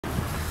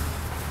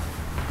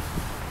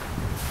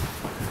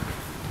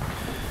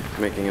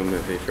making a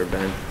movie for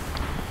Ben.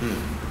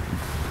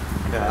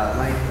 Yeah, I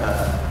might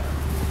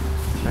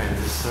try and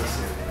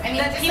dissociate. I mean,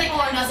 that people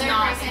are just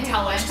not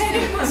intelligent.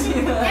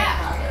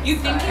 Yeah. You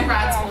think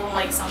congrats will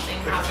like something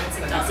happens,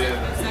 it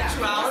doesn't.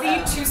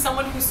 Sexuality to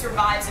someone who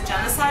survives a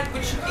genocide,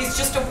 which is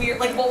just a weird,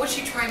 like what was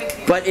she trying to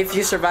communicate? But if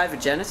you survive a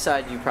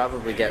genocide, you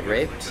probably get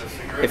raped.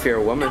 If you're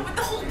a woman. No, but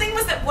the whole thing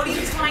was that what are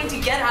you trying to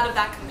get out of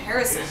that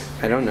comparison?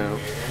 I don't know.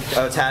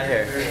 Oh, it's hat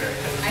hair.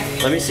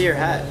 Let me see your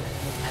hat.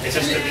 It's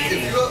just a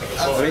beanie.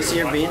 Let me see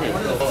your beanie.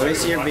 Let me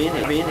see your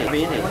beanie.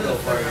 Beanie.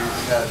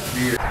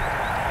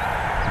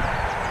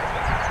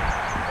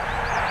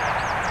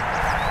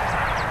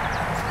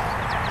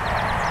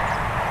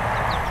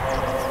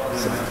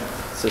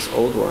 It's this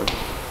old one.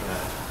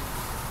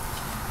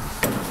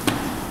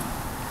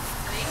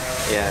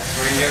 Yeah.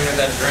 What are you doing with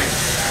that drink?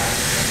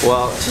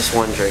 Well, just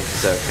one drink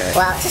is okay.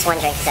 Well, just one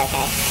drink is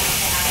okay.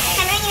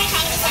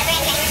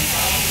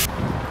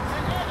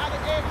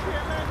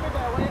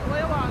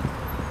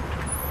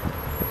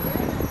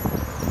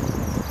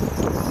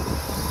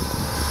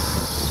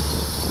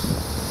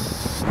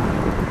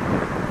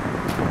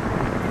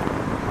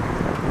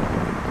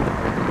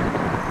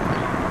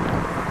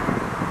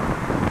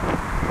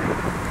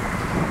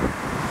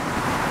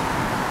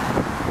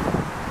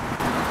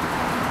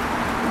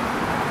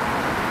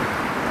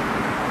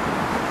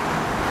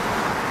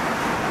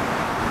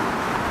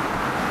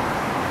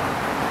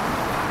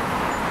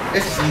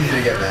 It's easy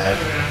to get mad.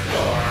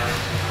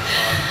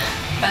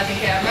 About the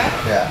camera?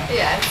 Yeah.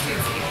 Yeah, it's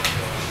easy.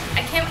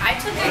 I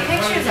took good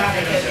pictures of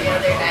it the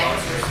other night.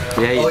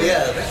 Yeah, you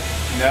did.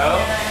 No?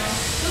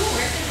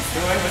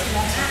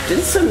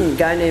 Didn't some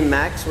guy named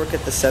Max work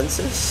at the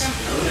census?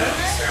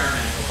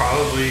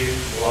 Probably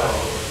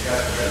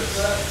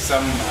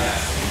some.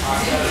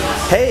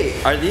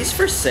 Hey, are these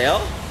for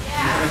sale?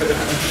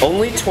 Yeah.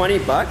 Only 20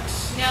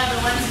 bucks? No,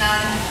 the one's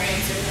not in the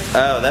frames.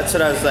 Oh, that's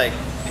what I was like.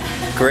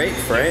 Great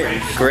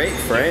frames. Great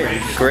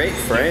frames. Great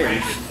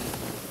frames.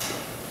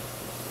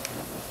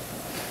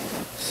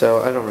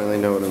 So I don't really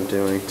know what I'm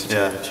doing, to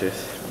tell you the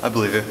truth. I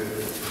believe you.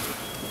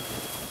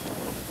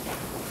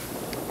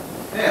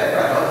 Yeah,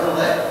 right. I was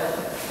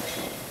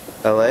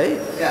in LA. LA?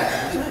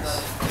 Yeah.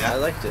 Nice. Yeah, I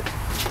liked it.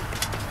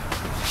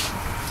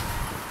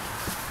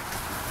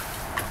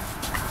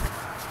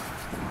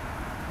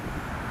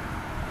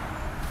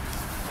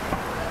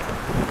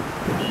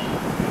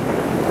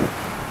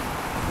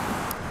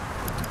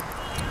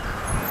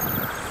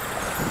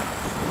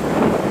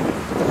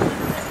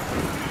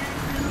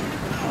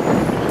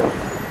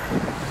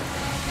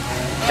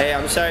 Hey,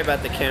 I'm sorry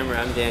about the camera.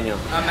 I'm Daniel.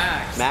 I'm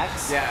Max.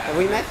 Max? Yeah. Have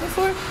we met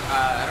before?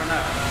 I don't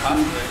know.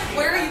 Possibly.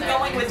 Where are you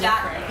going with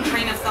that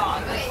train of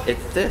thought?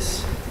 It's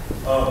this.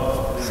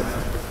 Oh.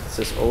 It's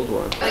this old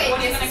one. Okay,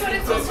 this is what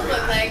it's supposed to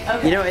look like.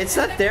 Okay. You know, it's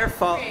not their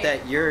fault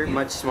that you're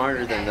much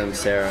smarter than them,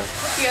 Sarah.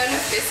 You had a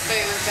fist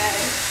fight with Ben.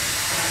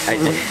 I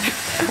did.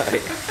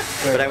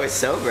 But I was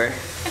sober.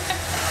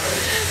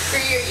 For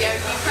your, yeah,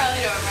 you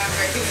probably don't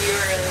remember because you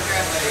were really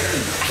drunk.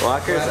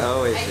 Walker's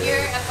always At do.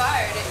 your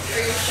bar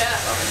for your show.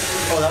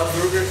 Oh, that was the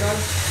Ruger time?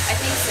 I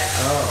think so.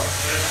 Oh.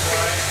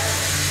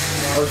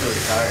 I was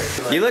really tired.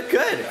 You look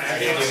good.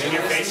 In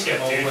your face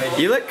yet, dude.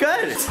 You look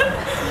good.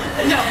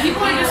 No,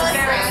 people are just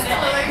very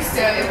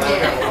So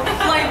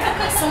like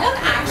someone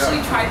actually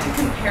tried to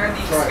compare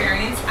the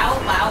experience out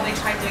loud. They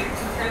tried to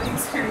compare the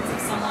experience of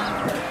someone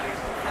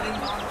having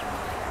gone.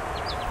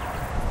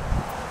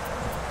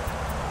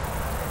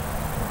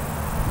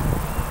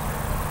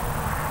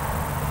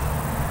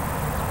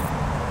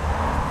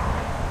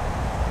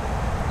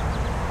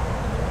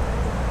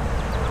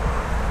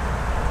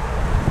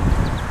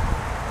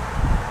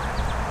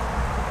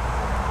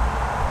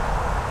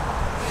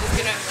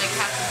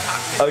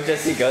 Oh,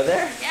 does he go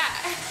there? Yeah.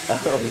 Oh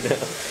no.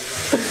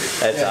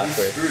 That's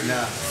awkward. Screwed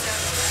now.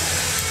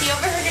 He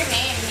overheard her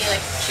name and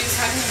she was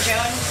talking to Joe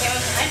and he came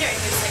up behind her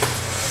and he was like,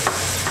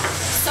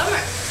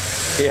 Summer.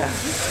 Yeah.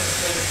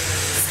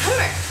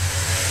 Summer.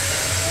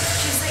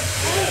 She's like,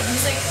 hey. And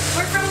he's like,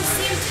 we're from the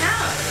same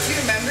town. Do you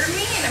remember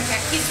me? And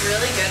apparently he's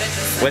really good at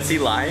just Was he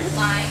lying?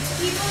 lying to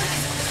people.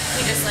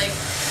 He just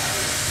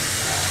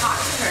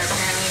talked to her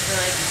apparently for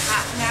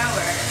half an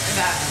hour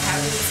about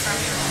how he was from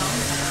your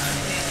hometown.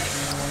 And they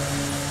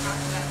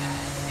talked about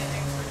that and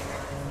they recorded her.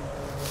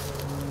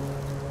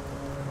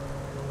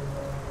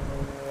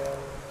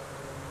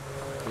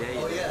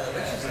 Oh yeah, the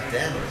pictures of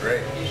Dan were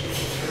great.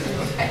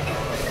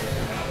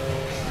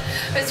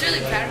 I was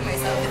really proud of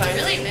myself. It's a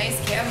really nice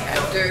camera.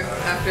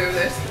 After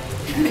this.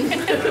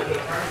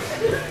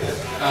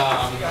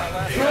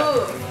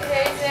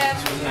 Okay, Sam.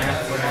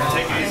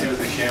 Take it easy with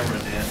the camera,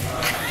 Dan.